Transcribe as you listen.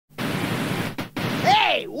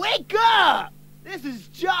Wake up! This is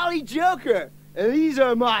Jolly Joker, and these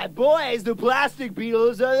are my boys, the Plastic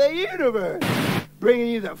Beatles of the universe, bringing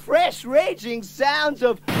you the fresh, raging sounds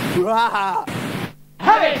of rock.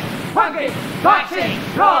 Heavy, funky, boxing,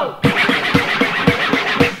 roll!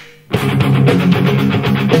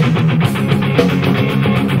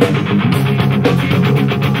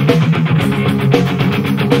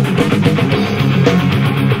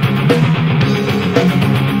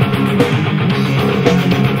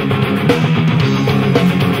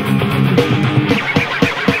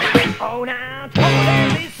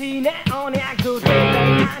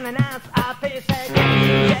 Ananas a pysek,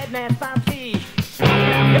 jedné spatří.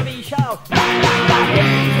 Nový show.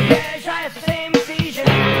 Že si myslí, že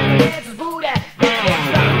něco bude.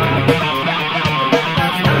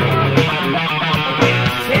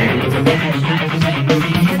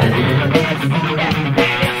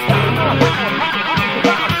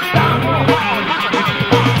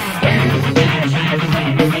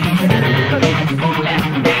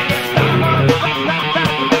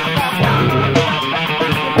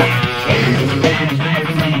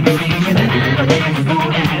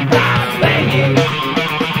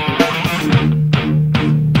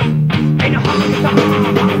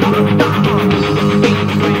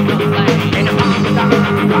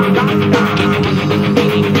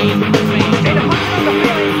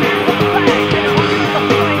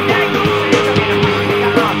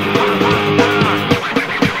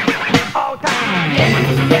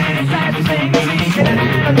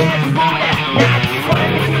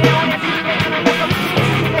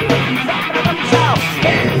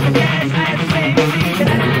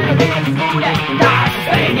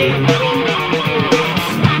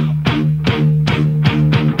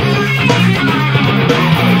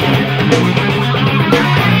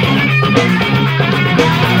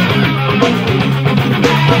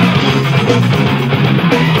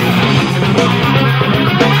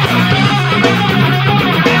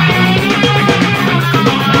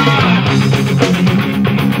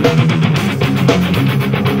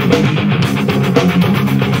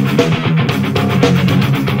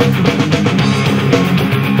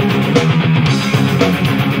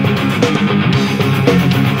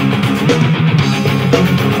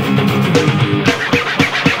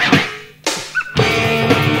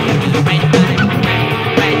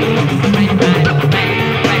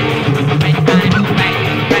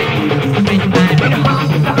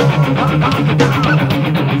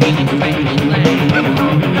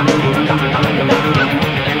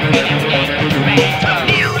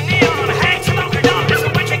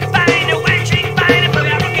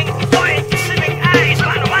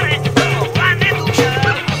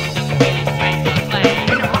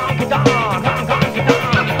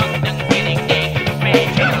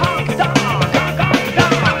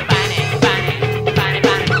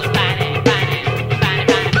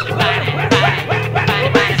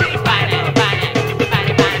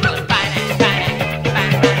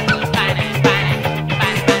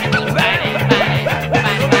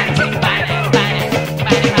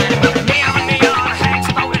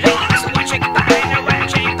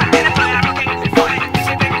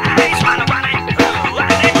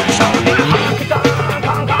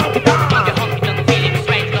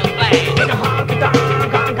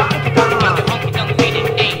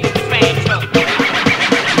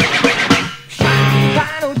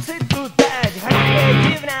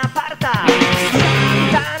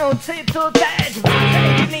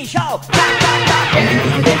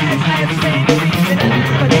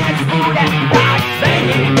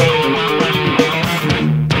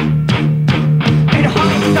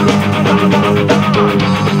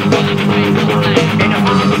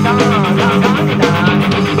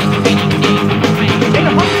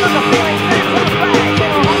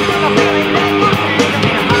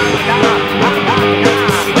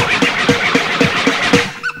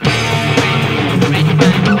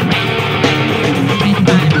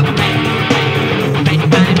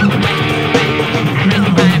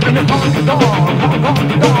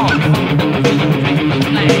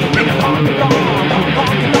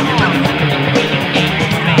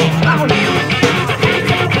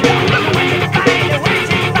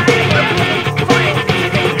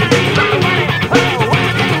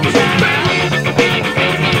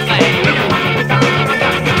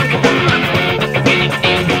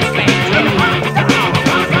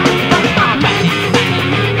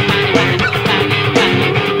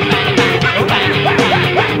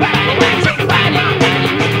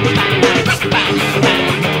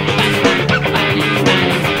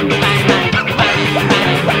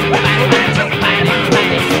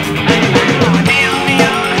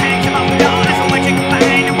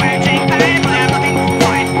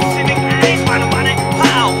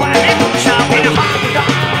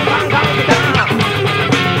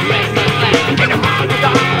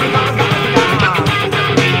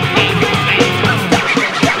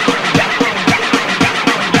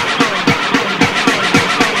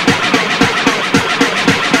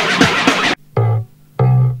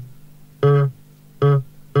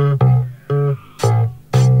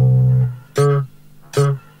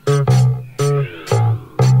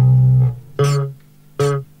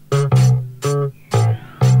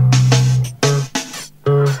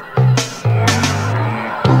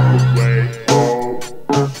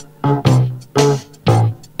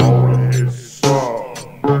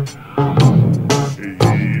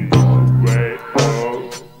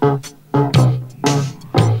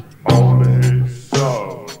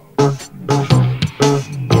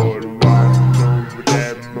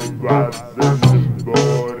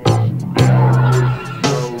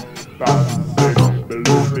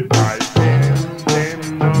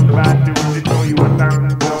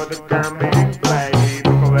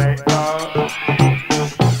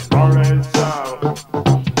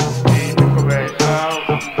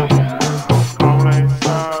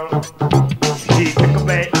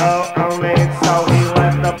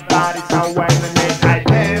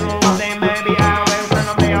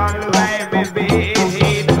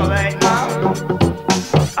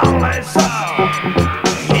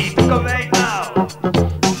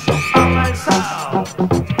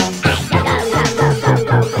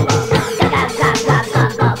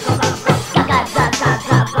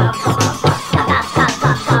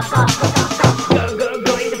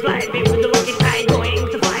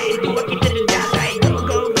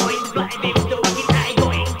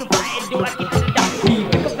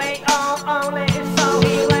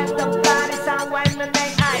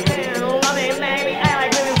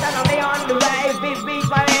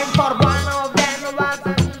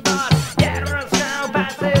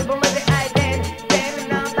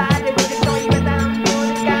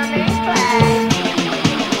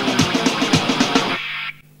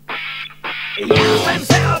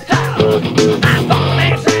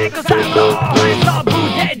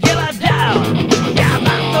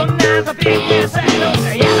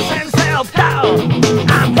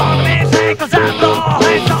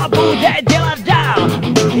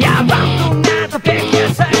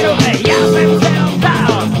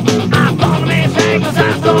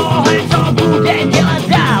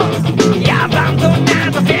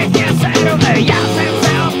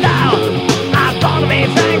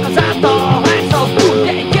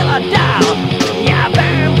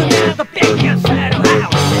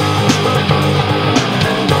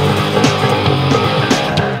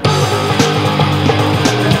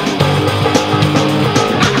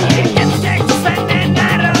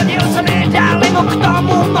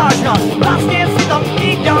 možnost, vlastně si to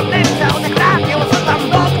nikdo nechcel, tak vrátil se tam,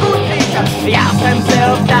 odkud přišel. Já jsem se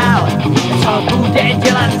ho ptal, co bude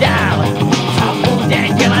dělat dál, co bude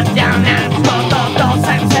dělat dál, to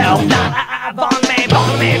jsem se ho ptal. A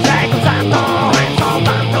on mi řekl za to, co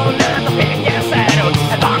vám to na to pěkně seru.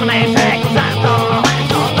 On mi řekl za to,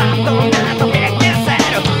 co vám to na to pěkně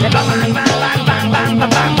seru. On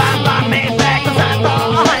mi řekl za to,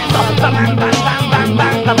 co vám to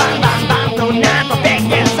na to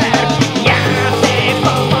pěkně seru. Já si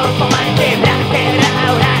poletím raketou do tmy.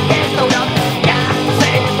 Já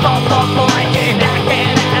si poletím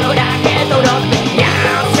raketou do tmy. Já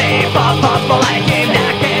si poletím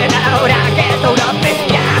raketou do tmy.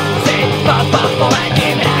 Já si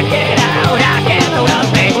poletím raketou do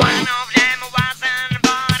tmy. One of them wasn't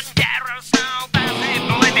born, there was no passive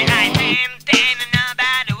boy behind him. Didn't know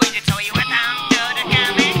about the widget, so he went down to the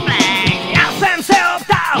comic play. Já jsem se ho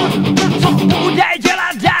ptal, co bude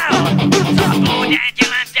dělat dál, co bude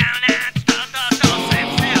dělat dál, to jsem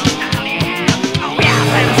se ho ptal, yeah. Oh, já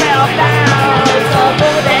jsem se ho ptal, co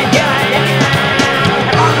bude dělat dál.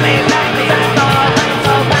 On mi řekl za to,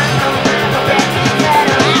 co vám to na to pěkně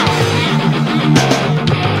seru.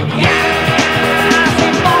 Já si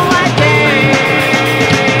poletím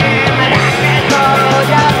raketou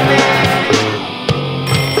do tmy.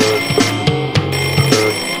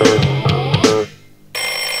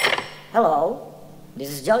 Hello, this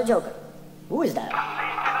is Jolly Joker. Who is that?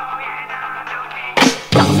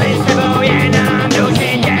 To si s tebou jenom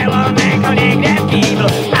duši tělo necho někde v kýblu.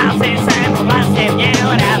 Asi jsem vlastně měl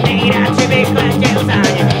rád, nejradši bych letěl za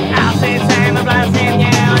ním. Asi jsem vlastně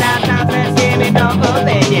měl rád, na cestě mi to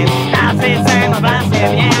uvidím. Asi jsem vlastně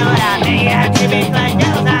měl rád, nejradši bych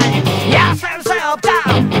letěl za ním. Já jsem se ho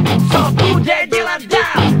ptal, co bude dělat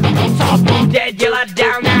dál, co bude dělat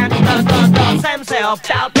dál, to jsem se ho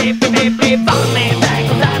ptal, pip, on mi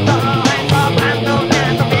řekl za to, co vám to na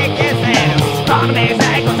to pěkně seru. On mi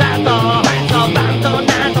řekl za to, co vám to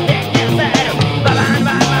na to pěkně seru.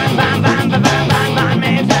 On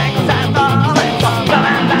mi řekl za to, co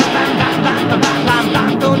vám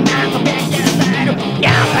to na to pěkně seru.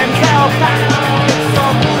 Já jsem se ho ptal, co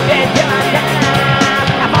bude dělat dál,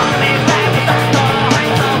 a on mi řekl za to,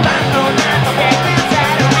 co vám to na to pěkně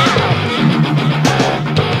seru.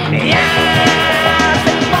 Já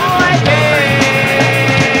si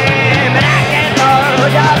poletím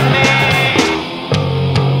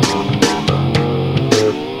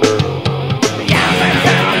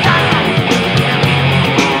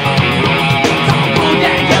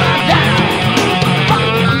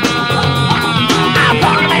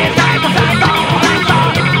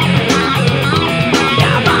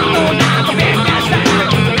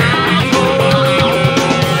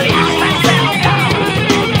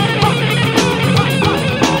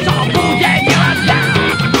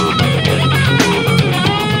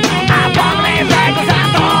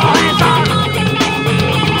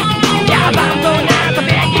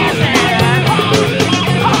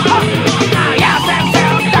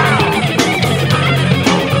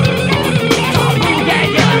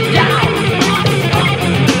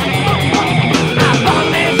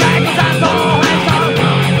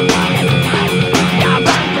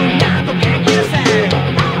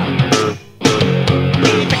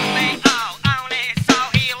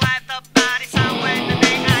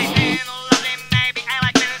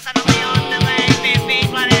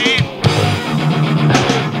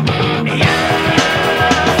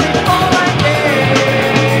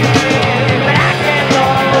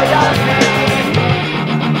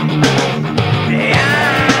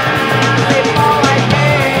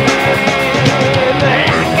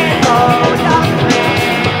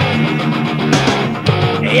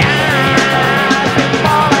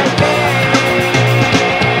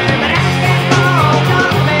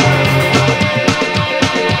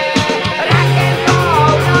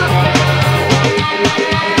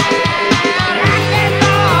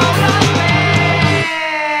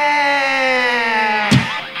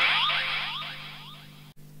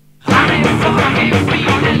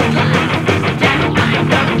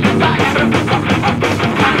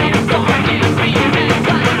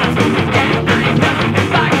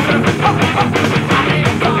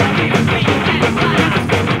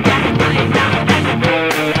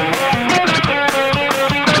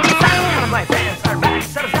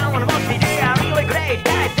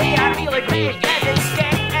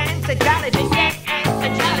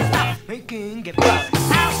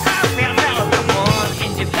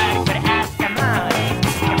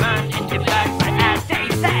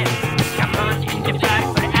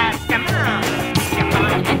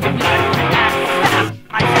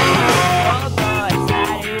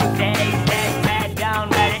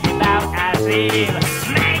receive.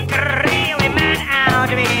 Make a really man out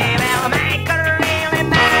of me. Well, make a really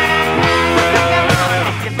man. Come on,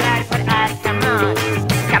 and divide for us, come on.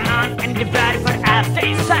 Come on and divide for us,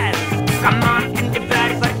 they said. Come on and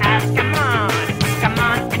divide for us, come on. Come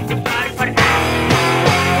on and divide for us.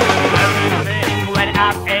 Everything went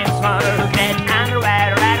up in smoke and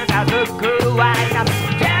underwear, right out the cool white up.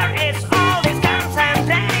 There is all this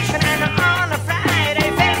concentration and on a Friday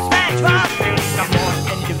face match was free. Come on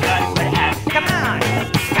and divide for us, come on.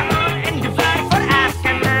 Come on and divide for us,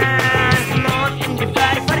 come on. Come on and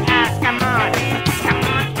divide for us, come on. Come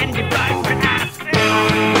on and divide for us.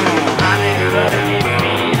 I'm forgive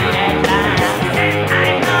me at last, and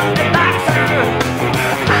I'm not the boxer.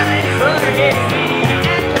 I'm forgive me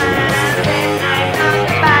at last, and I'm not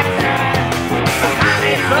the boxer. I'm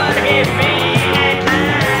forgive me at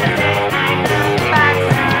last, and I'm not the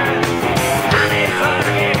boxer. I'm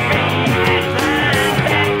forgive me at last,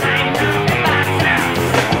 and I'm not the boxer.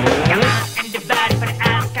 Come on and divide for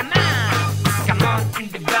us, come on. Come on and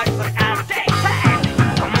divide for us, take that.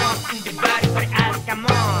 Come on and divide for us, come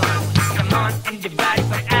on. Come on and divide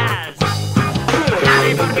for us.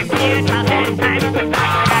 I'm forgive me at last, and I'm not the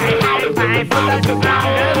boxer. I'm for those who found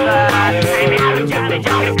the blood. I'm out of jolly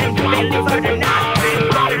and Billy for the night.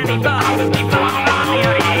 I'm before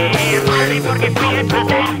your ears. I'm forgive me at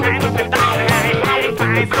last, and I'm not the boxer.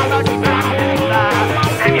 I'm for those who found the blood.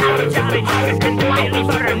 I'm out of jolly and Billy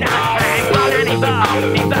for the night. I'm before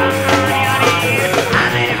your ears.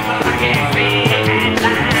 I'm forgive me at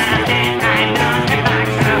last, and I'm not the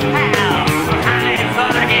boxer. Hell, I'm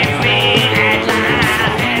forgive me at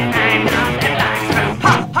last, and I'm not the boxer.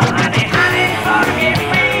 Honey, forgive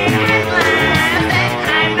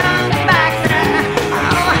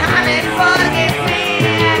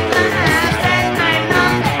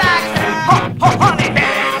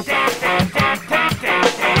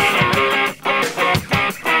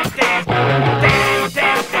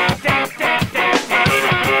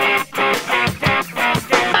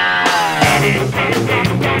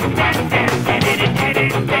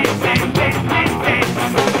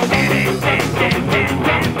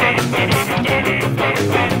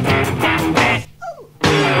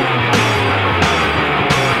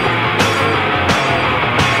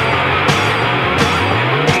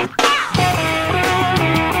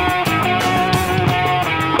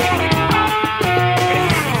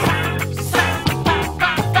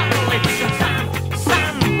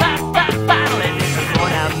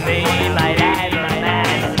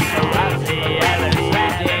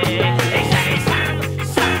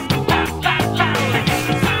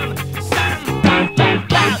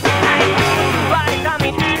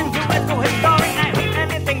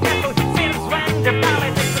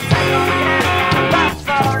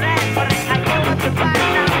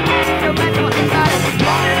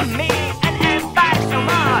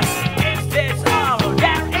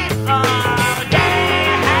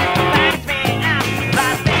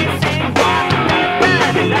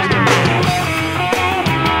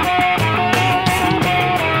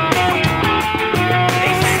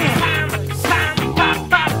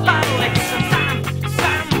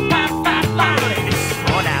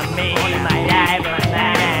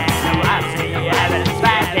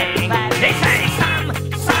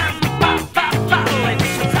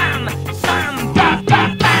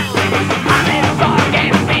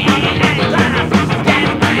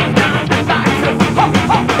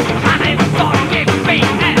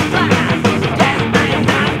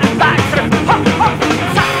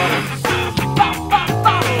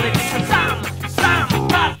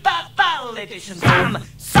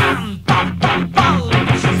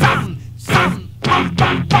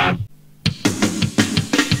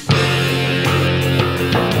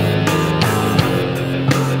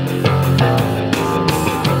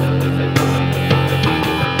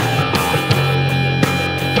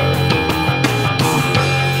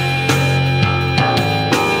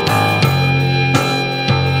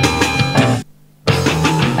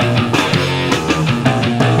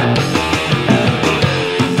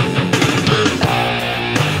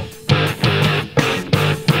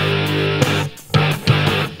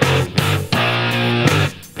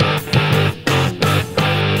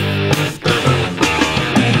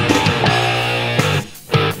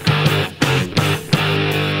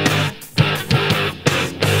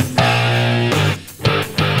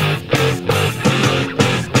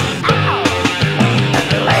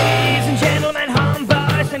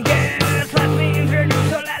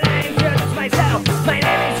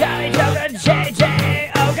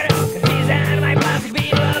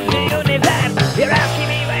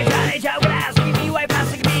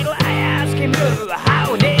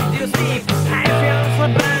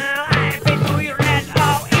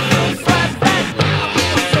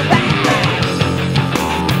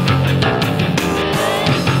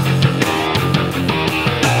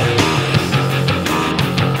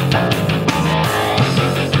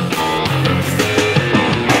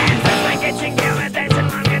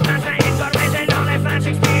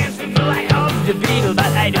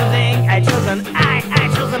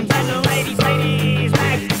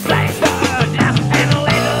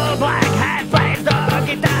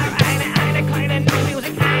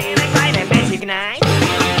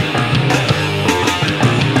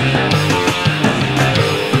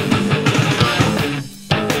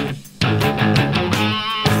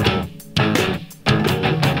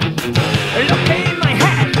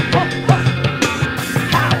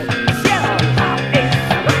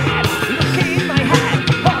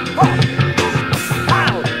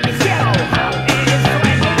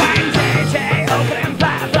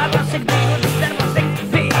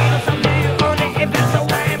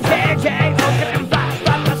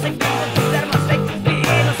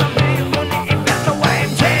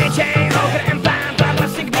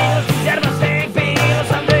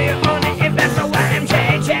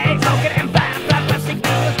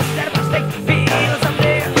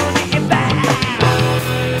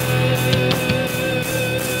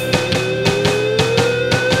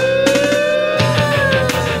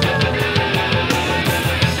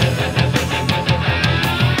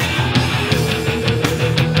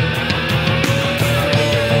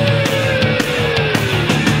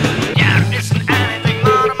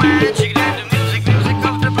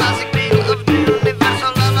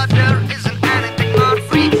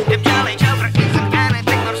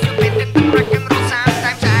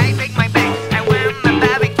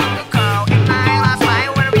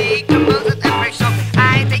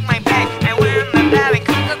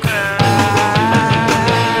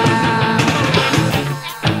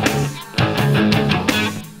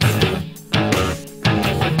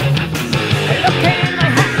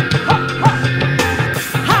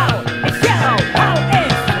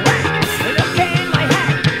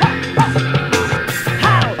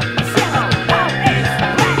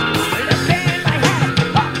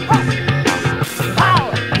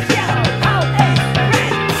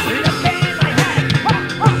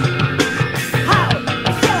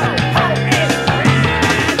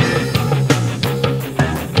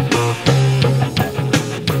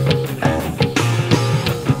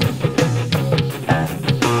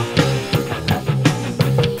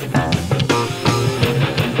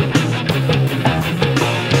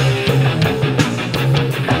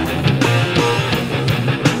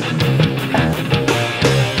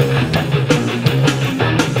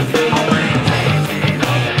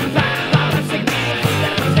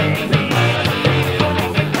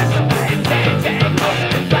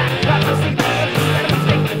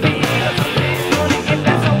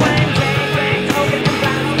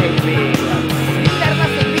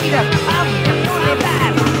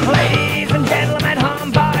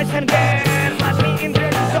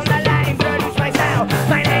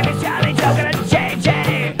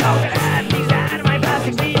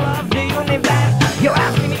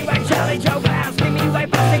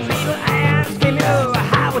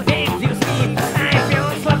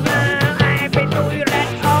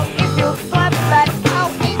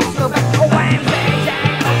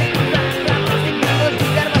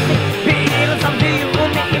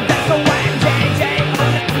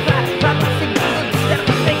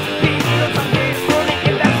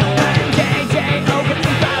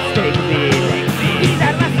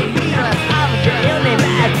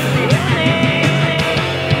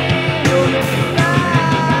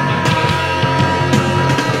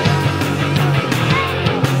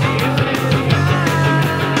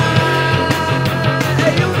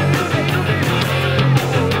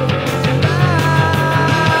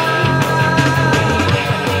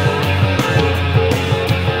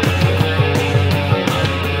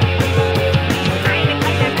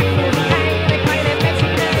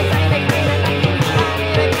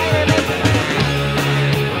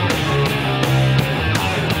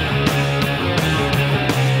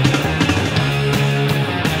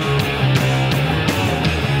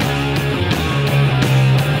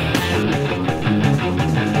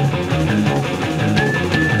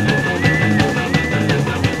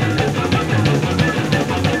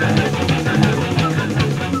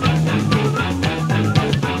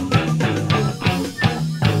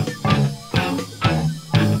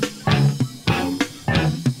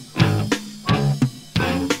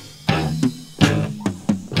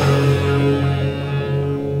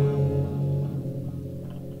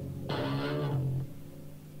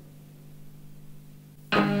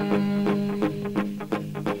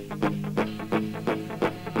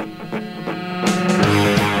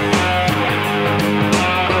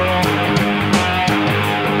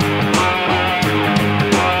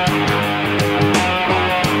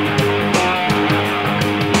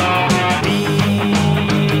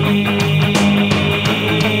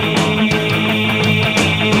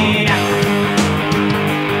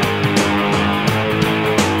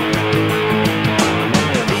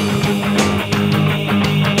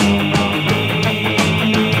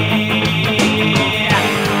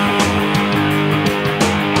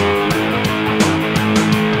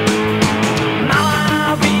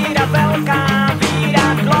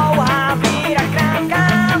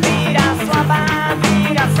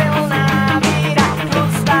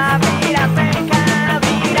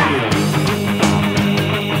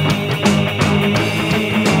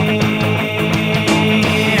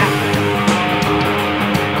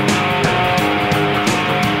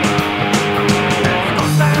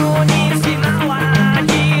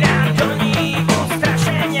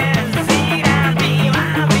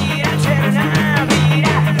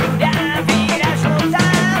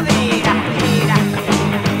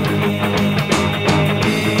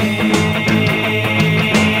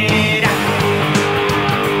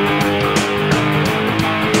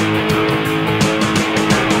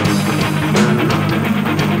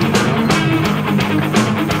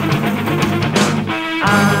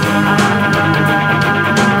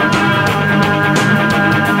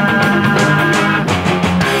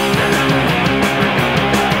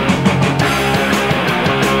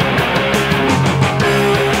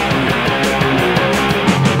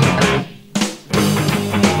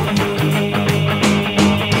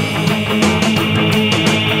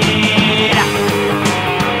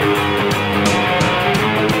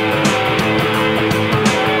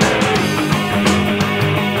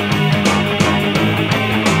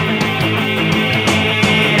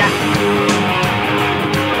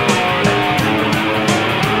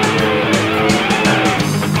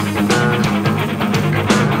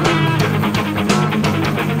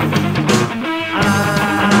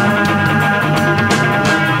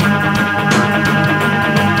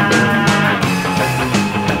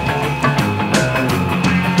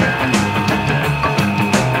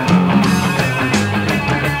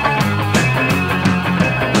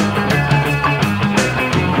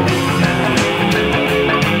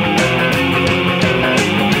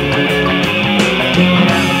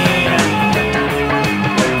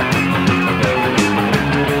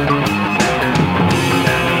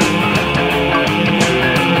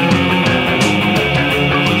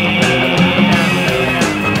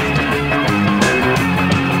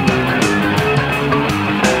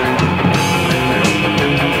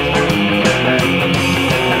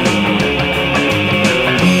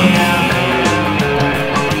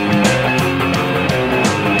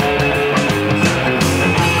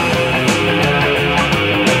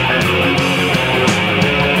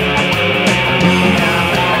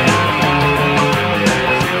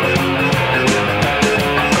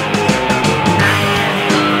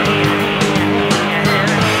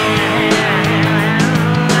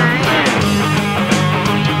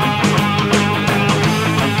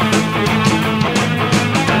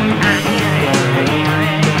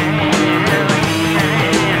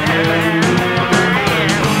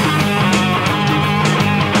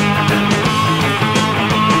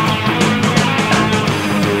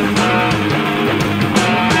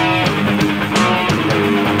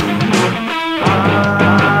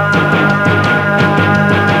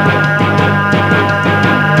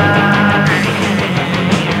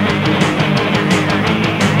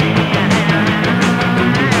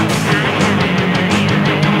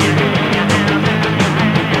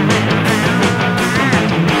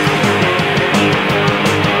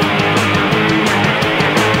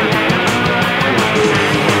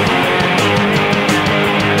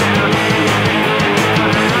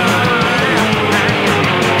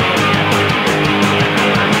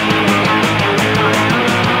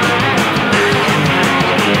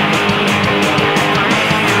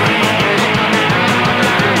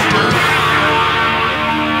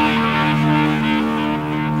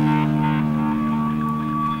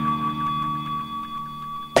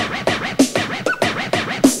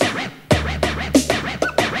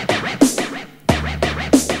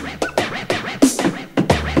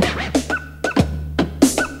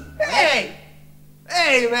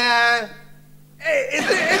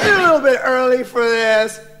early for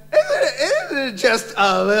this? Isn't it just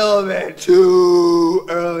a little bit too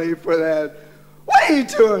early for this? What are you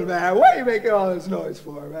doing, man? What are you making all this noise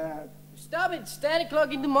for, man? Stop it, it's 10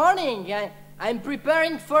 o'clock in the morning. I'm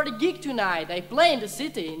preparing for the gig tonight. I play in the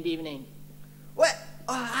city in the evening. What?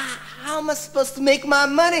 How am I supposed to make my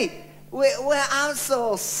money? Well, I'm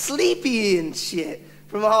so sleepy and shit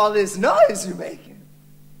from all this noise you're making.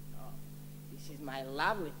 Oh, this is my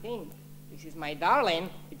lovely thing. This is my darling.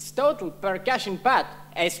 It's total percussion pad,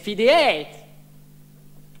 SPD8.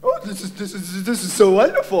 Oh, this is so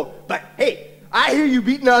wonderful. But hey, I hear you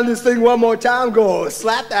beating on this thing one more time. Go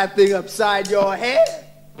slap that thing upside your head.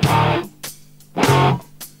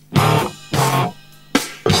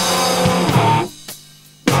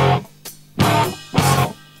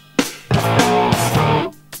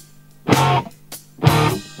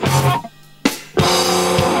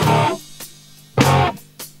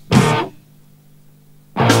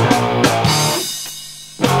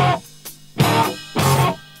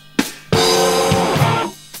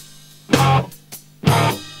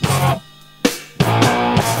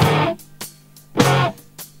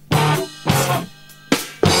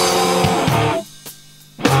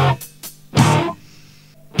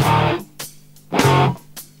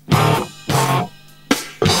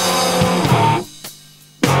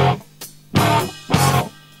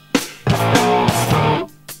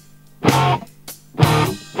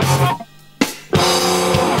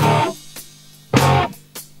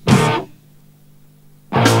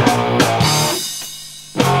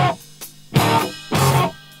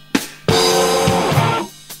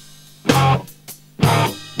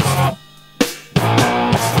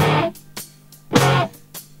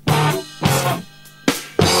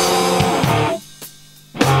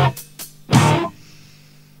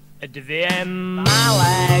 Dvě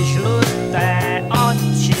malé žluté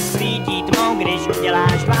oči svítí tmou, když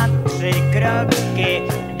děláš 2, 3 kroky.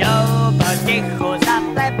 Jdou potichu za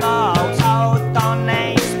tebou, jsou to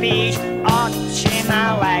nejspíš oči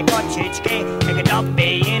malé kočičky. Kdo by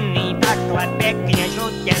jiný takhle pěkně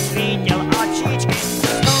žlutě svítil očičky?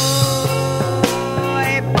 Stůj,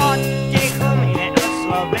 potichu mě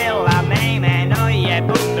oslovila, mé jméno je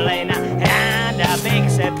Bublina. Ráda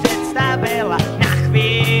bych se představila.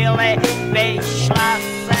 Vyšla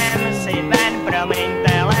jsem si ven,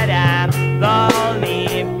 promiňte, hledám volný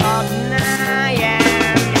podnájem.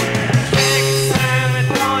 Řekl jsem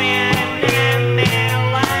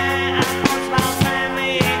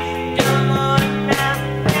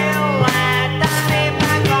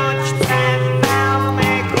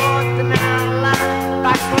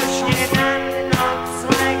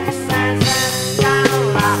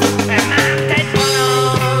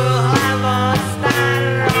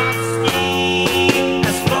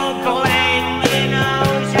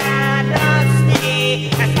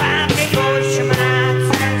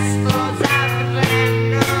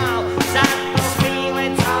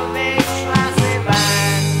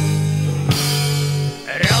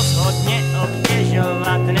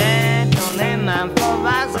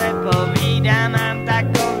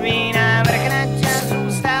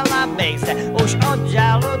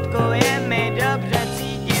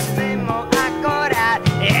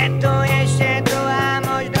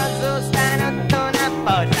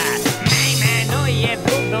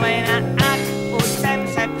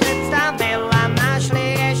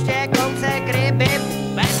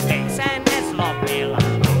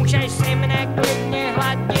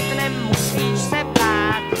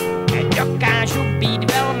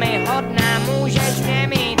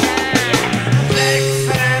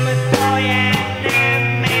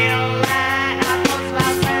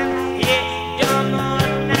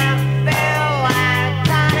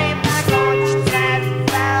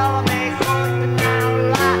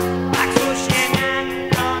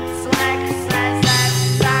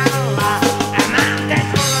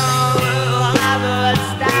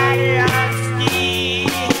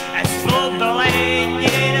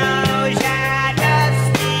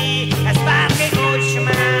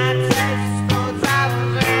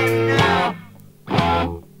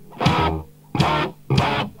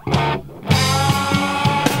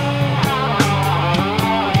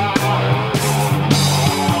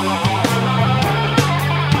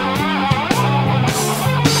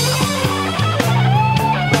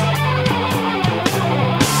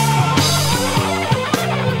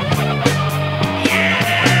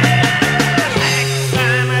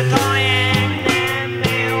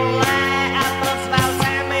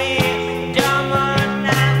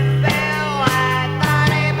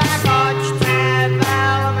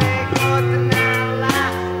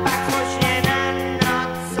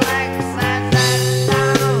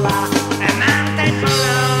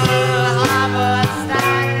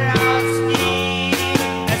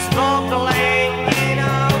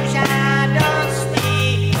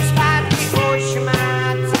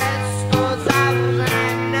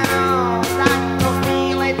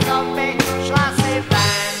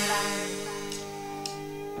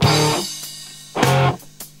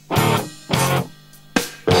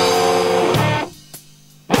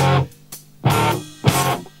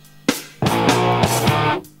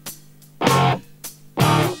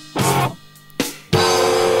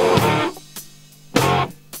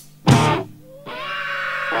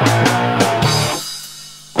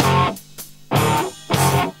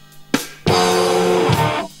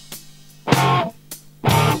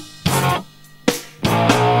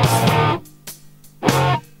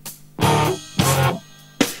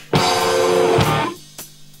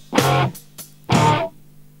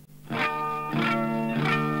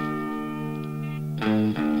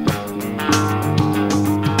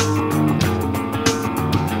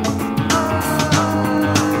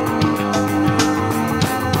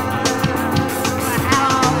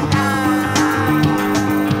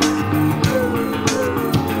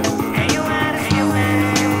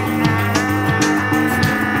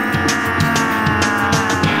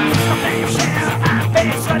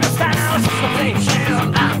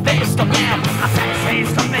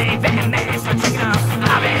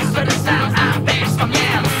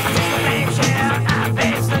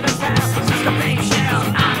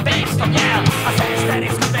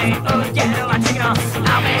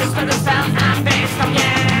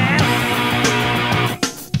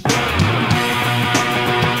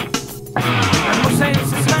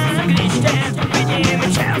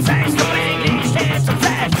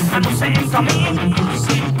to mít,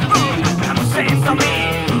 a musím to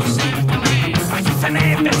mít. Pojď se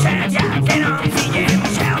mi držet, jak jenom cítím,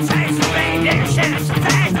 šel seš dobrý, když něco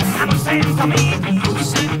chceš, a musím to mít,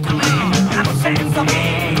 a musím to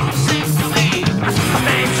mít. A jsi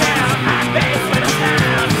schopnej všel, abys mi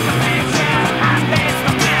dostal, jsi schopnej všel, abys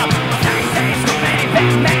to měl, tak jsi schopnej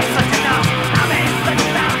vymyslet všechno, abys to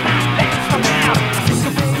dostal, abys to měl. Jsi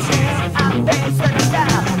schopnej všel, abys to dostal,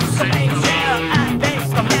 jsi schopnej všel, abys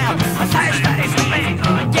to měl, a jsi tady schopnej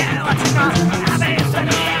udělat všechno, abys to dostal, abys to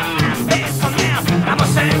měl.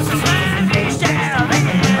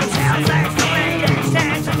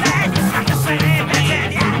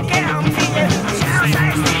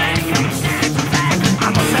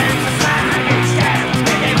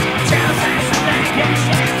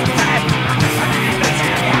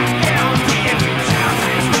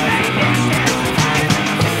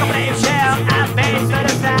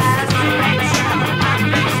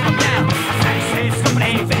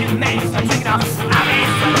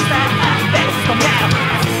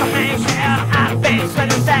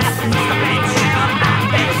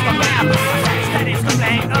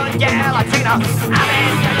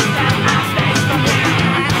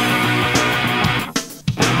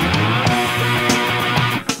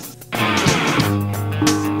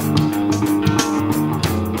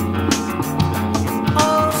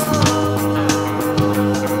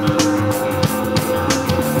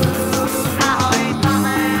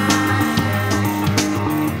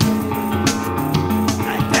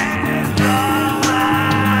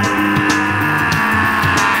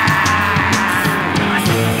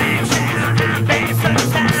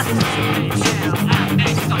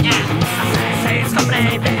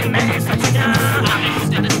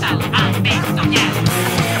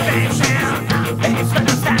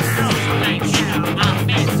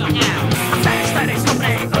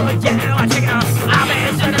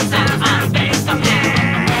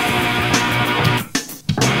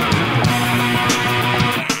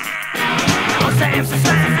 A musím se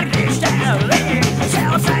smát, když chtěl, vidím,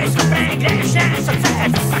 šel seš dobrý, když něco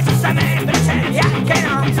chceš, a to se mi držet, jak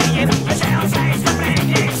jenom cítím, šel seš dobrý,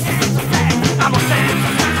 když něco chceš. A musím se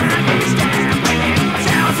smát, když chtěl, vidím,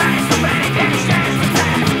 šel seš dobrý, když něco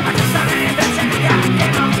chceš, a to se mi držet, jak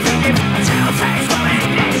jenom cítím, šel seš dobrý,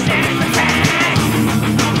 když něco chceš.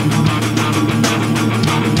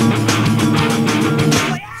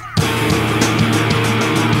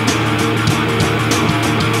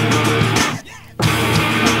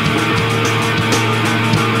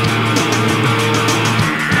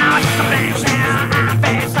 Jsi schopnej všel,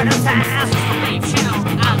 abys to dostal, jsi schopnej všel,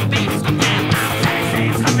 abys to měl, a jsi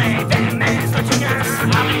schopnej vymyslet všechno,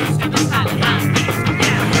 abys to dostal, abys to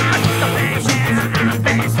měl. Jsi schopnej všel,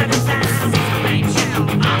 abys to dostal, jsi schopnej všel,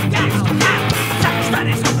 abys to měl, a jsi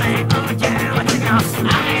tady schopnej udělat všechno,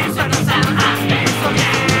 abys to dostal, abys to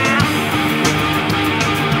měl.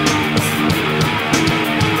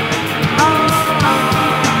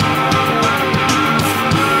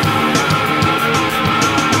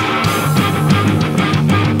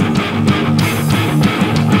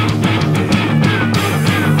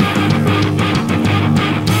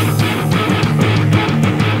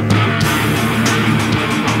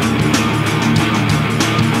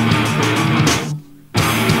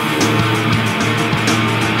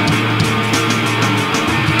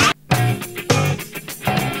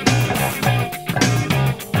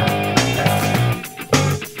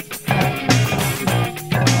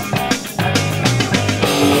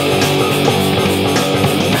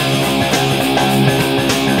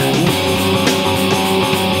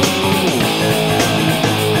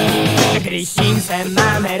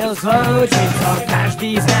 rozloučit, co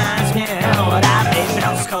každý z nás měl rád, v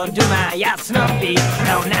rozchodu má jasno být,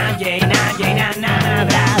 no naděj na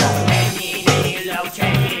návrat. Není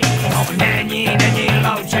loučení, není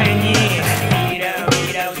loučení,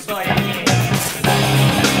 Vírou spojení.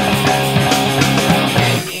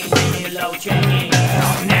 Není loučení,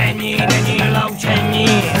 není loučení,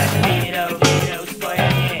 Vírou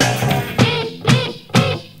spojení.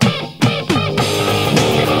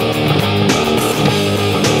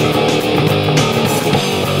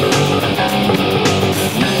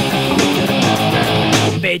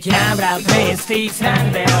 Byť návrat nejistý snad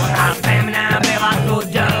byl a temná byla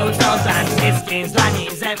budoucnost, ať vždycky z dlaní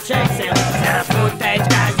ze všech sil znát půd teď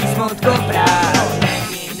každý smutku brál.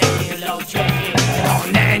 Není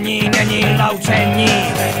loučení, není loučení,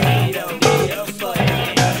 Vírou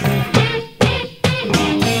spojení.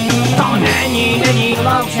 To není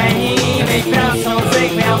loučení, byť pro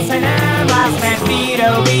sousek měl se nám vlastně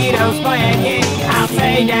Vírou spojení a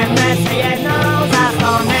přejdeme si jednou, zas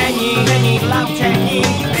to není loučení,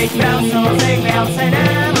 byť pro sousek měl se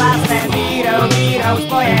nám vlastně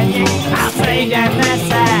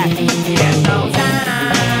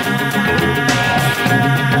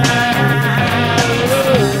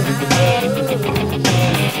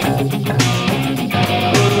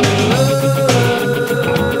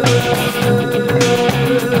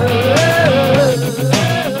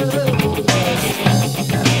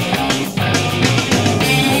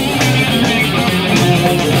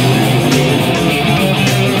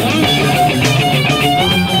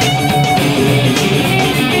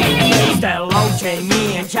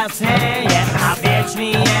směje a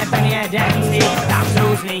věčný je ten jeden cíl, tam z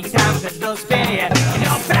různých stran se dospěje,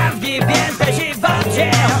 kdo pravdivě zde život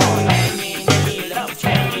žil. Není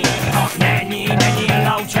loučení, není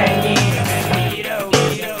loučení, vírou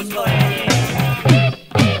spojení.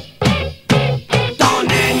 To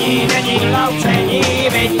není loučení,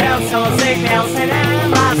 byť Petrusi chtěl se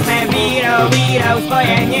nám, vlastně vírou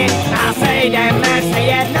spojení a sejdeme se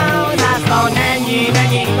jednou, zas to není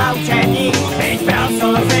loučení, byť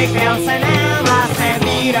Petrusi chtěl se nám, vlastně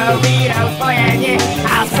vírou spojení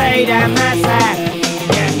a sejdeme se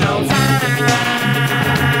jednou zas.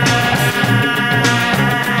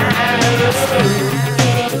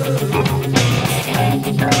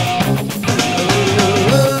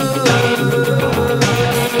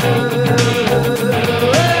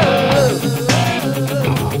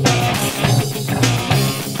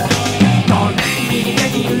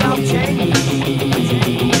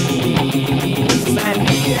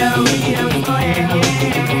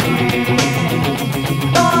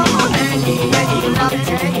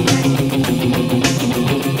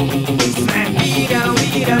 Jsme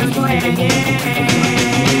vírou spojení.